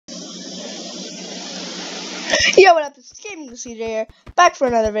Yo, what up? This is Gaming with CJ here, back for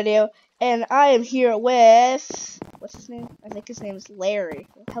another video, and I am here with, what's his name? I think his name is Larry.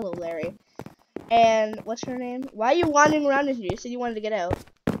 Hello, Larry. And what's her name? Why are you wandering around in here? You said you wanted to get out.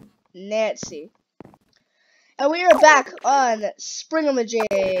 Nancy. And we are back on Spring on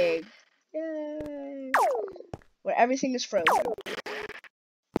Majig. Yay! Where everything is frozen.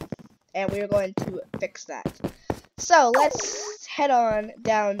 And we are going to fix that. So, let's head on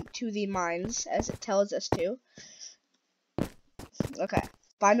down to the mines, as it tells us to. Okay,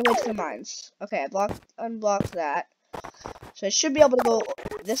 find a way to the mines. Okay, I unblocked that. So I should be able to go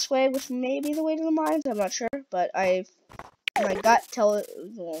this way, which may be the way to the mines, I'm not sure. But my gut well,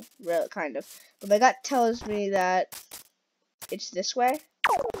 really, kind of. But my gut tells me that it's this way.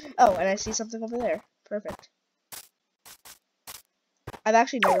 Oh, and I see something over there. Perfect. I've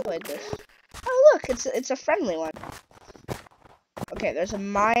actually never played this. Oh, look, it's a friendly one. Okay, there's a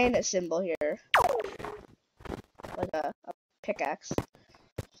mine symbol here. Like a pickaxe.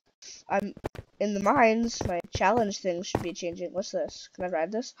 I'm in the mines. My challenge thing should be changing. What's this? Can I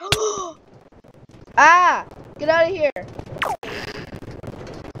ride this? Ah! Get out of here!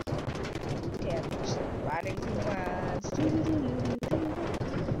 Okay, I'm just riding through the mines.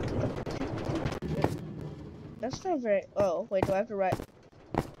 That's not very. Oh, wait, do I have to ride?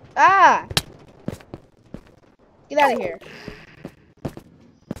 Ah! Get out of here.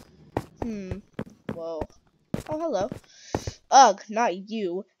 Whoa. Oh, hello. Ugh, not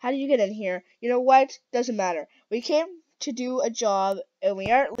you. How did you get in here? You know what? Doesn't matter. We came to do a job, and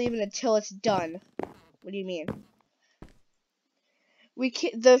we aren't leaving until it's done. What do you mean?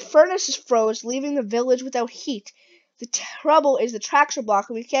 The furnace is froze, leaving the village without heat. The trouble is the tracks are blocked,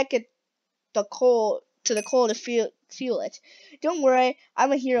 and we can't get the coal to fuel it. Don't worry,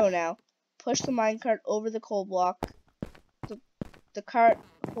 I'm a hero now. Push the minecart over the coal block. The cart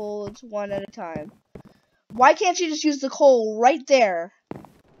holds one at a time. Why can't you just use the coal right there?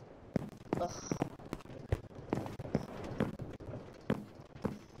 Ugh.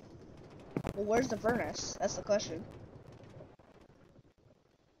 Well, where's the furnace? That's the question.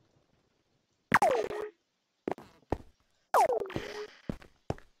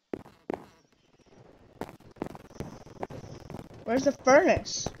 Where's the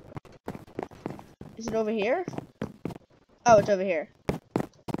furnace? Is it over here? Oh, it's over here.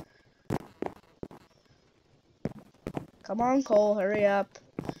 Come on, coal, hurry up.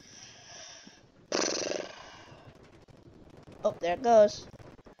 Oh, there it goes.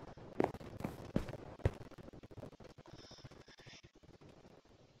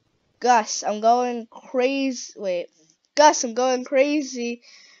 Gus, I'm going crazy. Wait. Gus, I'm going crazy.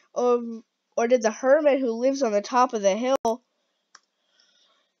 Or did the hermit who lives on the top of the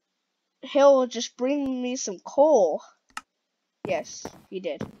hill just bring me some coal? Yes, he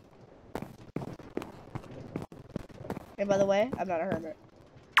did. And by the way, I'm not a hermit.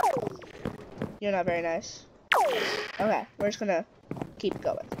 You're not very nice. Okay, we're just gonna keep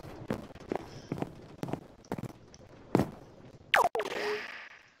going.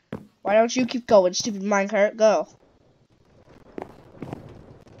 Why don't you keep going, stupid minecart? Go.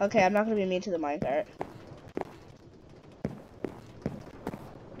 Okay, I'm not gonna be mean to the minecart.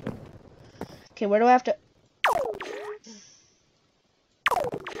 Okay, where do I have to...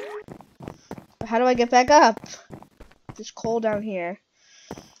 How do I get back up? There's coal down here.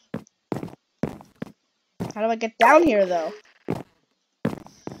 How do I get down here, though?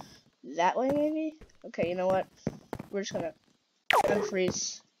 That way, maybe? Okay, you know what? We're just gonna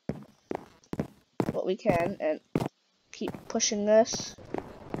unfreeze what we can and keep pushing this.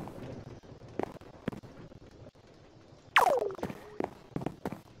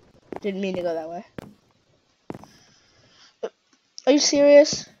 Didn't mean to go that way. Are you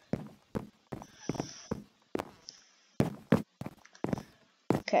serious?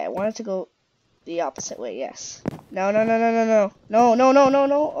 Okay, I wanted to go the opposite way, yes. No, no, no, no, no, no. No, no, no, no,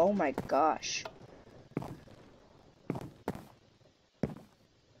 no. Oh my gosh.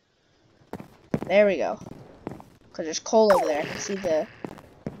 There we go. Because there's coal over there. I can see the...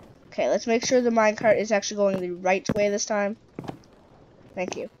 Okay, let's make sure the minecart is actually going the right way this time.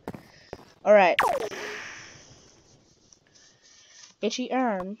 Thank you. Alright. Itchy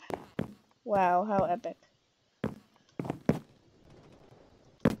arm. Wow, how epic.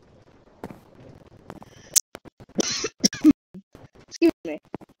 Excuse me.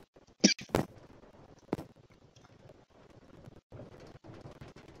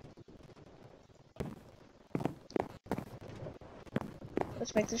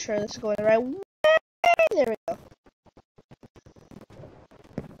 Let's make sure this is going the right way. There we go.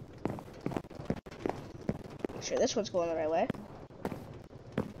 Make sure this one's going the right way.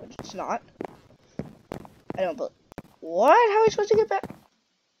 Which it's not. I don't believe. What? How are we supposed to get back?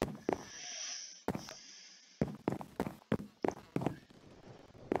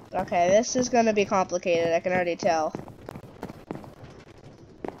 Okay, this is gonna be complicated. I can already tell.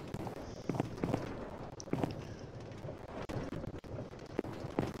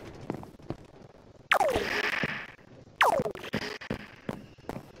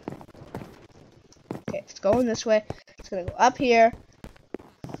 Okay, it's going this way. It's gonna go up here,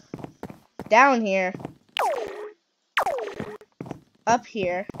 down here, up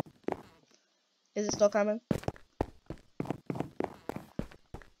here. Is it still coming?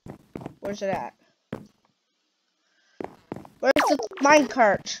 Where's it at? Where's the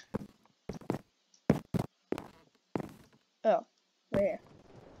minecart? Oh, right here.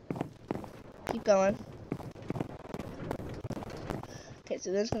 Keep going. Okay,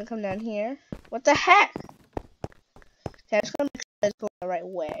 so then it's gonna come down here. What the heck? Okay, I'm just gonna make sure it's going the right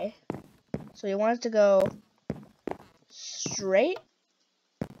way. So you want it to go straight?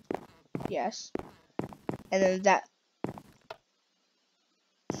 Yes. And then that.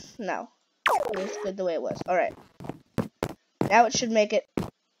 No. It was good the way it was. Alright. Now it should make it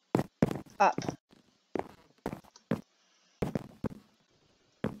up.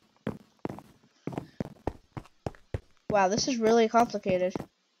 Wow, this is really complicated.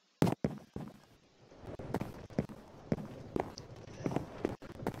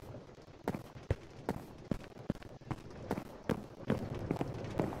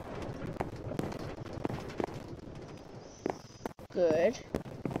 Good.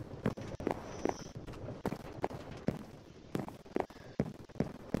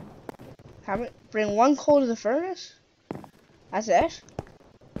 Bring one coal to the furnace? That's it?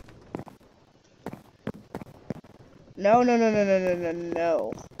 No, no, no, no, no, no, no,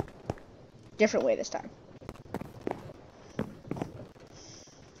 no. Different way this time.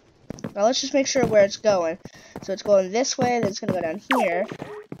 Now let's just make sure where it's going. So it's going this way, then it's going to go down here.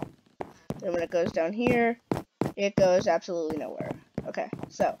 Then when it goes down here, it goes absolutely nowhere. Okay,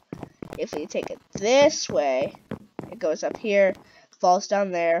 so if you take it this way, it goes up here, falls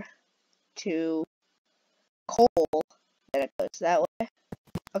down there to coal, then it goes that way.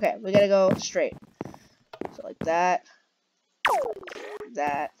 Okay, we gotta go straight. So like that,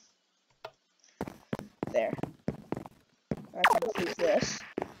 that, there. I can use this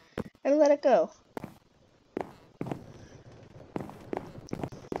and let it go.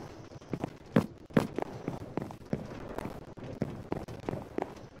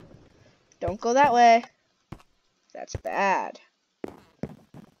 Don't go that way. That's bad.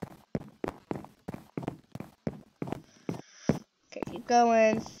 Okay, keep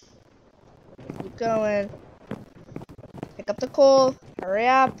going. Keep going. Pick up the coal. Hurry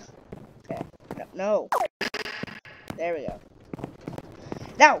up. Okay. No. No. There we go.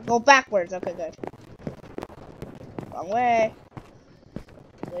 Now, go backwards. Okay, good. Wrong way.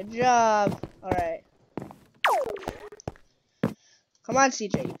 Good job. Alright. Come on,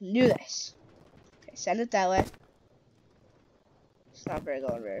 CJ. You can do this. Okay, send it that way. It's not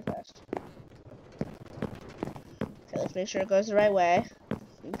going very fast. Okay, let's make sure it goes the right way.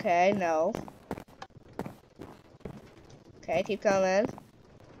 Okay, no. Okay, keep coming.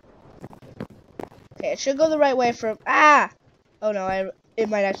 Okay, it should go the right way from... Ah! Oh no, it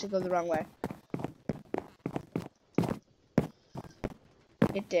might actually go the wrong way.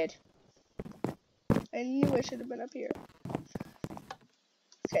 It did. I knew I should have been up here.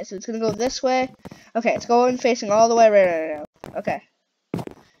 Okay, so it's gonna go this way. Okay, it's going facing all the way right now. Okay.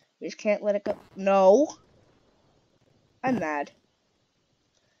 We just can't let it go. No. I'm mad.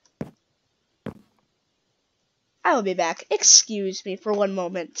 I will be back. Excuse me for one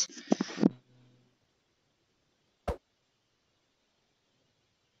moment.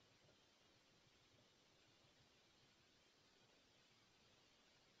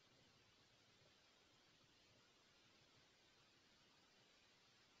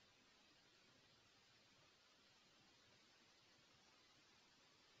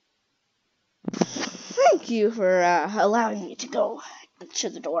 Thank you for allowing me to go to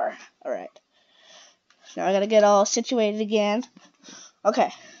the door. Alright. Now I gotta get all situated again.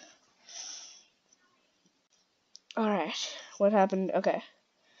 Okay. Alright. What happened? Okay.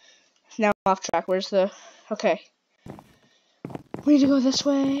 Now I'm off track. Where's the... Okay. We need to go this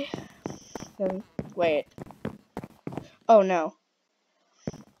way. Then... Wait. Oh, no.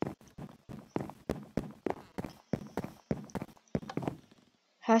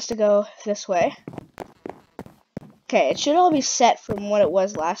 Has to go this way. Okay, it should all be set from what it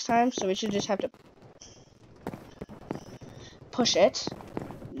was last time, so we should just have to push it.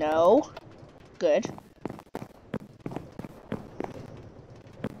 No. Good.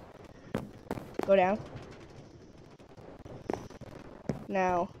 Go down.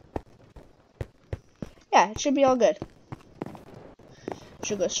 Now, yeah, it should be all good.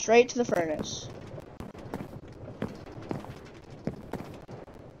 Should go straight to the furnace.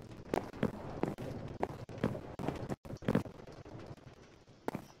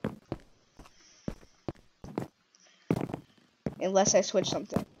 Unless I switch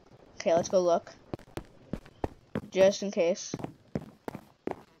something. Okay, let's go look. Just in case.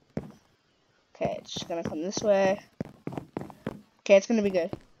 Okay, it's just gonna come this way. Okay, it's gonna be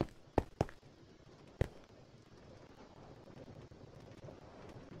good.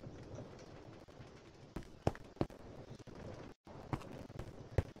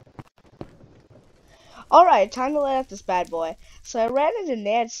 Alright, time to let out this bad boy. So I ran into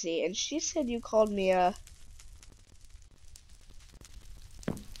Nancy, and she said you called me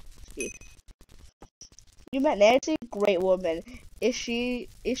Steve. You met Nancy? Great woman. If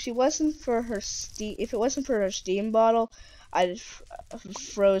it wasn't for her steam bottle, I'd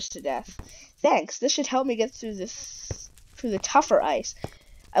froze to death. Thanks. This should help me get through the tougher ice.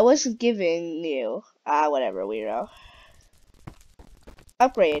 I wasn't giving you whatever, weirdo.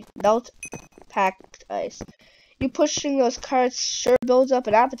 Upgrade. Melt packed ice. You pushing those carts sure builds up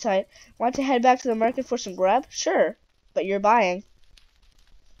an appetite. Want to head back to the market for some grub? Sure, but you're buying.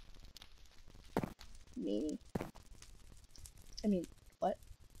 I mean, what?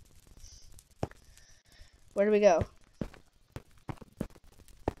 Where do we go?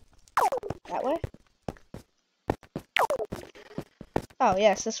 That way? Oh,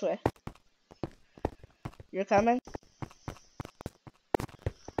 yes, this way. You're coming?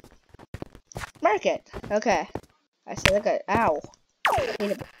 Market! Okay. I said okay. Ow.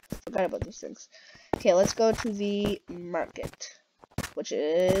 Forgot about these things. Okay, let's go to the market. Which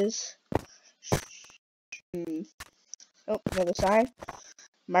is... Oh, another sign.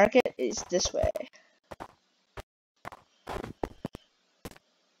 Market is this way.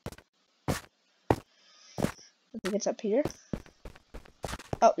 I think it's up here.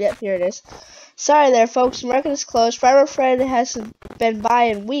 Oh, yep, here it is. Sorry there, folks. The market is closed. Farmer Fred hasn't been by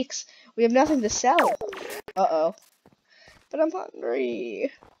in weeks. We have nothing to sell. Uh-oh. But I'm hungry.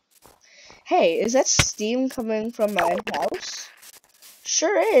 Hey, is that steam coming from my house?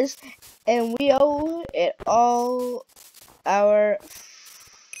 Sure is. And we owe it all our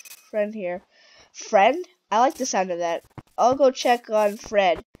friend here. Friend? I like the sound of that. I'll go check on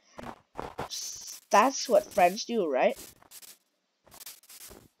Fred. That's what friends do, right?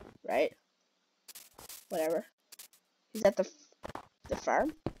 Right? Whatever. Is that the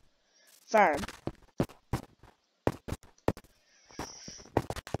farm? Farm.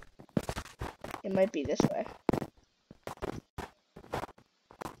 It might be this way.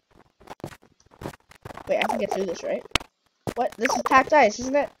 Wait, I can get through this, right? What? This is packed ice,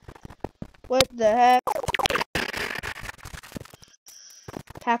 isn't it? What the heck?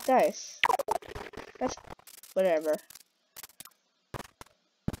 Packed ice. That's whatever.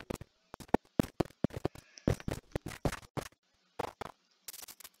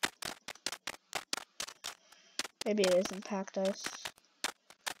 Maybe it isn't packed ice.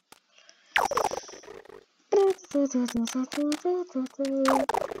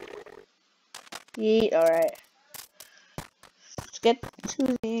 Yeet, alright. Let's get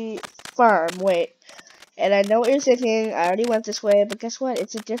to the farm. Wait. And I know what you're thinking. I already went this way, but guess what?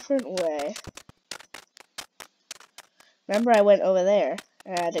 It's a different way. Remember, I went over there,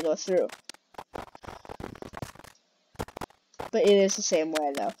 and I had to go through. But it is the same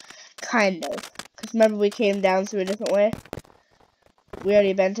way, though. Kind of. Because remember, we came down through a different way? We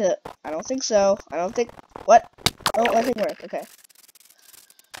already been to... I don't think so. I don't think... What? Oh, nothing worked. Okay.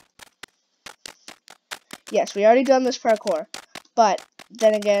 Yes, we already done this parkour. But,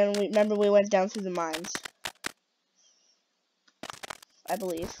 then again, remember we went down through the mines. I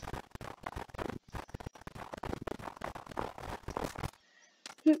believe.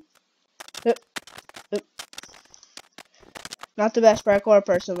 Not the best parkour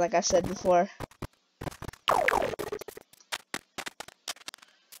person, like I said before.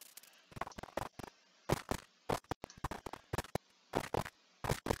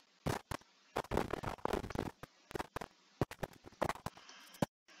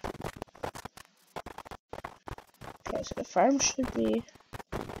 Okay, so the farm should be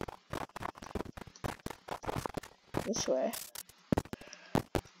this way.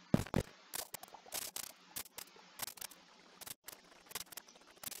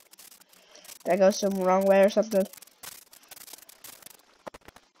 Did I go some wrong way or something?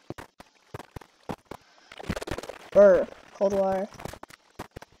 Brr, cold water.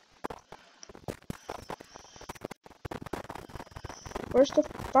 Where's the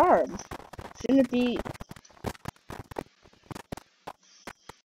farm? Shouldn't it be...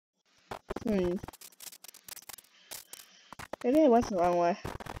 Maybe I went the wrong way.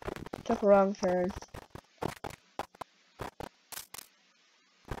 Took a wrong turn.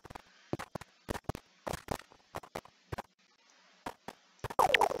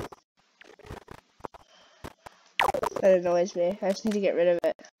 That annoys me. I just need to get rid of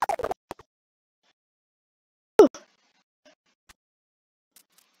it.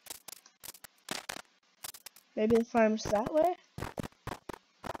 Maybe the farm's that way?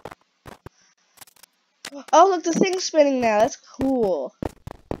 Oh, look, the thing's spinning now. That's cool.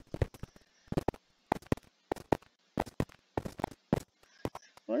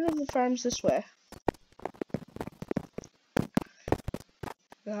 I wonder if the farm's this way.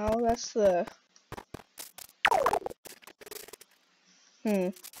 No, that's the...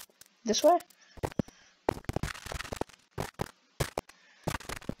 This way?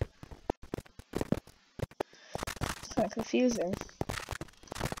 It's kind of confusing.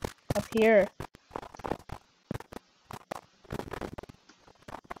 Up here.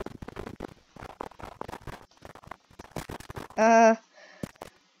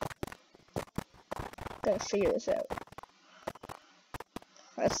 Gotta figure this out.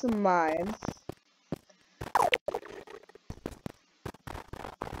 That's the mine.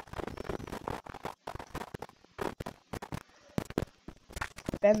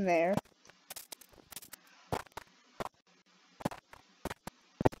 Been there.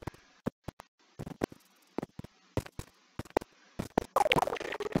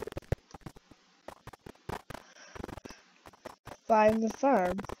 Find the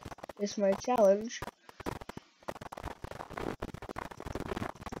farm is my challenge.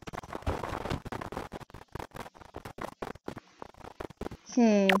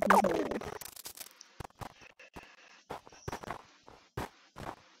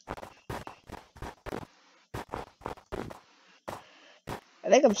 I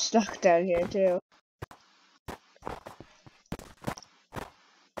think I'm stuck down here too.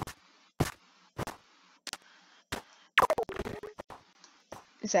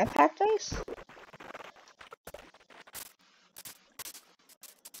 Is that packed ice?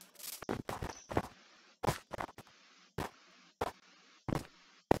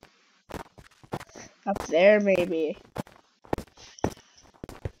 Up there, maybe.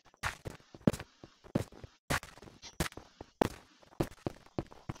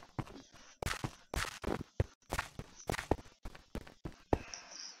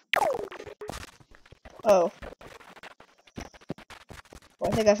 Oh.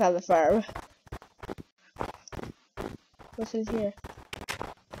 Well, I think I found the farm. What's in here?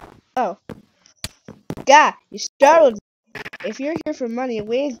 Oh. Gah! You startled me. If you're here for money,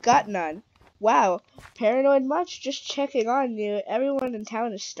 we ain't got none. Wow. Paranoid much? Just checking on you. Everyone in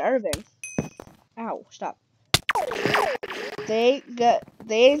town is starving. Ow, stop. They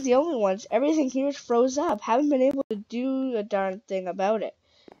ain't the only ones. Everything here's froze up. Haven't been able to do a darn thing about it.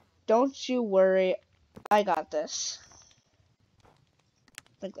 Don't you worry. I got this.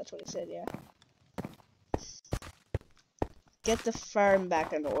 I think that's what he said, yeah. Get the farm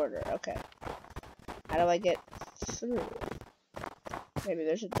back in order. Okay. How do I get through? Maybe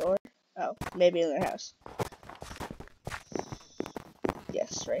there's a door? Oh, maybe in their house.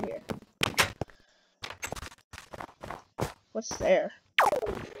 Yes, right here. What's there?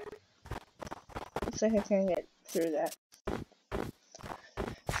 Looks like I can't get through that.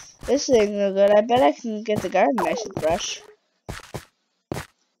 This thing's no good. I bet I can get the garden nice and fresh.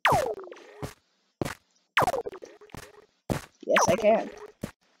 Yes, I can.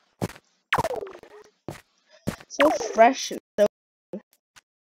 So fresh and so...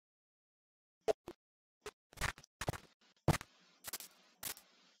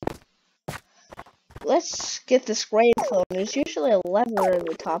 Let's get this grain flown. There's usually a lever in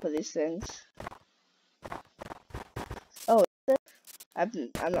the top of these things. Oh, is there? I'm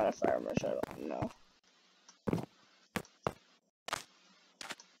not a farmer, so I don't know.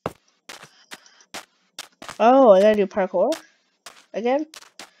 Oh, I gotta do parkour? Again?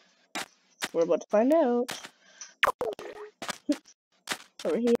 We're about to find out.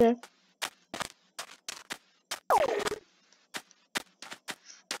 Over here.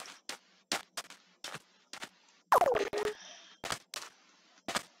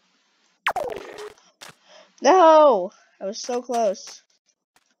 No! I was so close.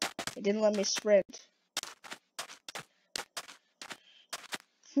 It didn't let me sprint.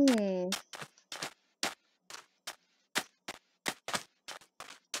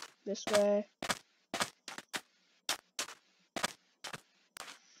 This way.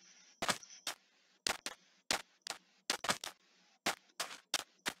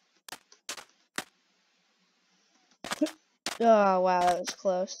 Oh, wow, that was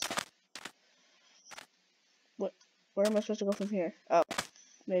close. Where am I supposed to go from here? Oh,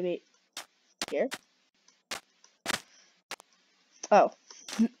 maybe here? Oh.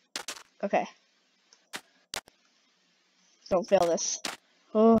 Okay. Don't fail this.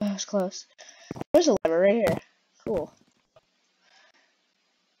 Oh, that was close. There's a lever right here. Cool.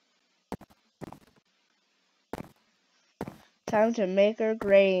 Time to make our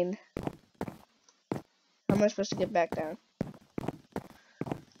grain. How am I supposed to get back down?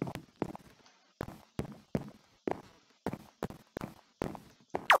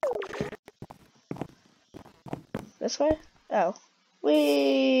 This way? Oh.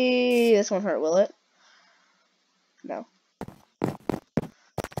 Whee! This won't hurt, will it? No.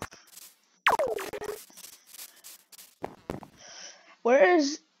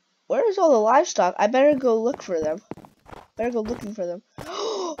 Where's all the livestock? I better go look for them. Better go looking for them.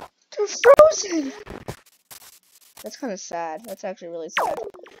 They're frozen! That's kind of sad. That's actually really sad.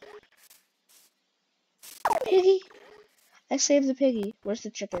 Piggy! I saved the piggy. Where's the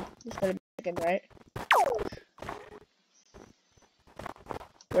chicken? There's gotta be chicken, right?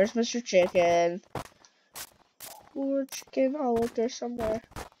 Where's Mr. Chicken? Poor chicken. Oh, look, there's somewhere.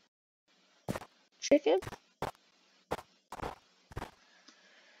 Chicken?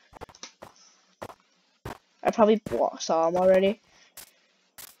 I probably saw him already.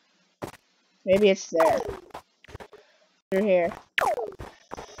 Maybe it's there. Through here.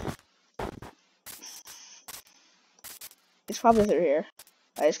 It's probably through here.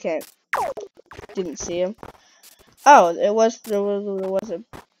 I just didn't see him. Oh, there was a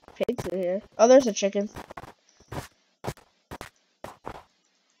pig through here. Oh, there's a chicken.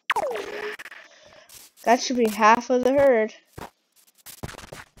 That should be half of the herd.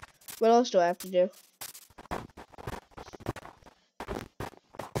 What else do I have to do?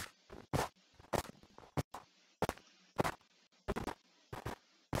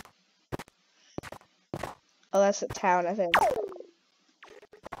 Oh, that's a town, I think.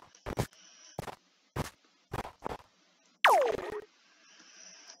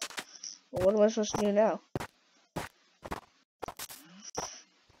 Well, what am I supposed to do now?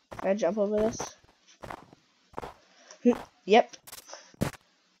 Can I jump over this? Yep.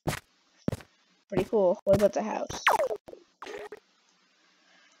 Pretty cool. What about the house?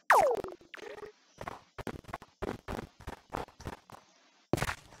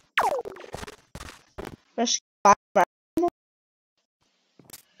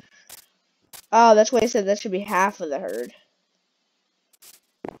 Oh, that's why I said that should be half of the herd.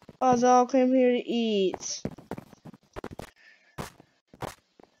 Oh, they all came here to eat.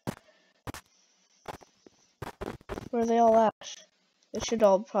 Where are they all at? They should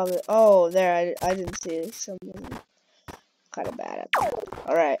all probably. Oh, there. I didn't see something kind of bad at that.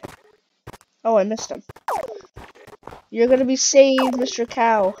 Alright. Oh, I missed him. You're gonna be saved, Mr.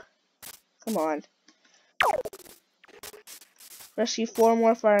 Cow. Come on. Rescue 4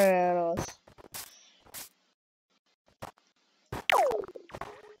 more fire animals.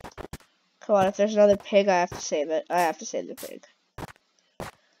 Come on, if there's another pig, I have to save it. I have to save the pig.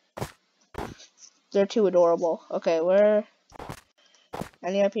 They're too adorable. Okay, where?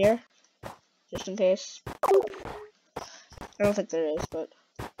 Any up here? Just in case. I don't think there is, but.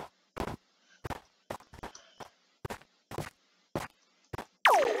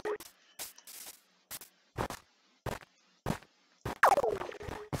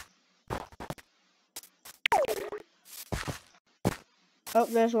 Oh,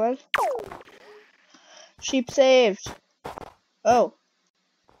 there's one. Sheep saved. Oh.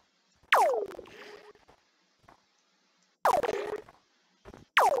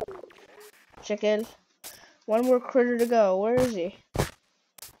 Chicken. One more critter to go. Where is he?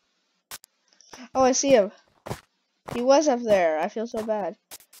 Oh, I see him. He was up there. I feel so bad.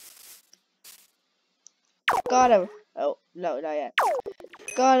 Got him. Oh, no, not yet.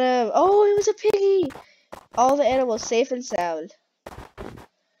 Got him. Oh, it was a piggy. All the animals safe and sound.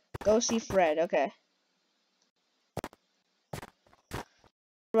 Go see Fred. Okay.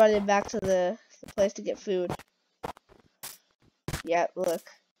 Running back to the place to get food. Yeah, look.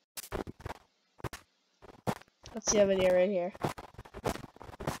 Let's see how many are right here.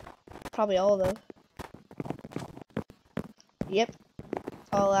 Probably all of them. Yep.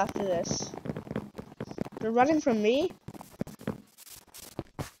 All after this. They're running from me?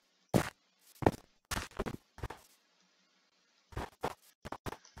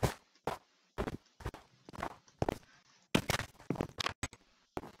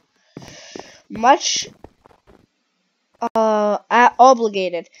 Much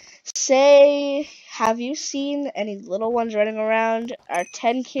obligated. Say, have you seen any little ones running around? Our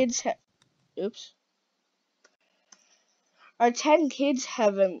 10 kids oops. Our 10 kids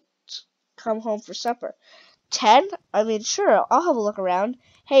haven't come home for supper. 10? I mean, sure, I'll have a look around.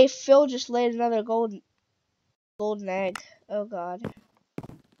 Hey, Phil just laid another golden egg. Oh, God.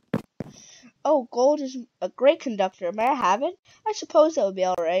 Oh, gold is a great conductor. May I have it? I suppose that would be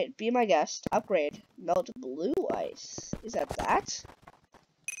alright. Be my guest. Upgrade. Melt blue ice. Is that?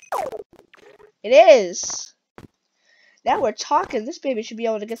 It is! Now we're talking. This baby should be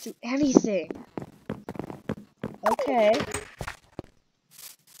able to get through anything. Okay.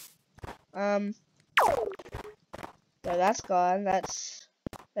 No, that's gone. That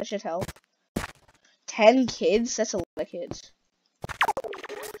should help. 10 kids? That's a lot of kids.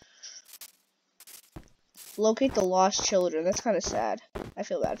 Locate the lost children. That's kind of sad. I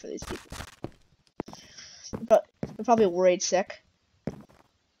feel bad for these people. But they're probably worried sick.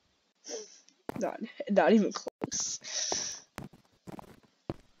 Not even close.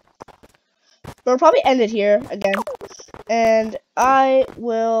 But we'll probably end it here again. And I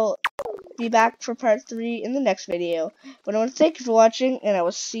will be back for part 3 in the next video. But I want to thank you for watching, and I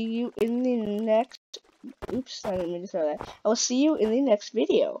will see you in the next... Oops, I didn't mean to throw that. I will see you in the next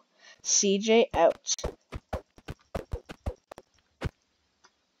video. CJ out.